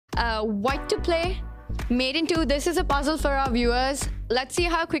white to play. Mate in 2. This is a puzzle for our viewers. Let's see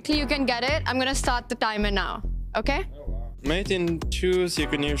how quickly you can get it. I'm gonna start the timer now. Okay? Mate in 2s you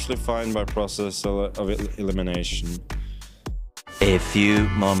can usually find by process of elimination. A few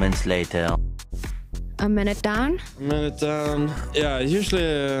moments later. A minute down. A minute down. Yeah,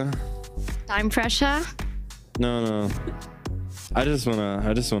 usually. Time pressure. No. I just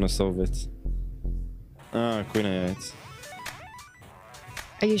wanna solve it. Ah, Queen A8.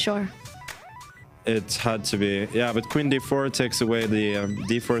 Are you sure? It had to be. Yeah, but Queen D4 takes away the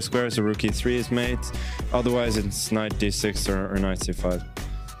D4 square, so Rook E3 is mate. Otherwise, it's Knight D6 or Knight C5.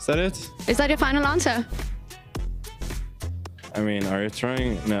 Is that it? Is that your final answer? I mean, are you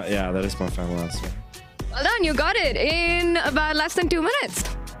trying? No, yeah, that is my final answer. Well done, you got it in about less than 2 minutes.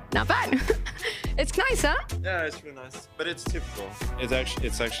 Not bad. It's nice, huh? Yeah, it's really nice. But it's typical. It's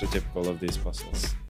actually typical of these puzzles.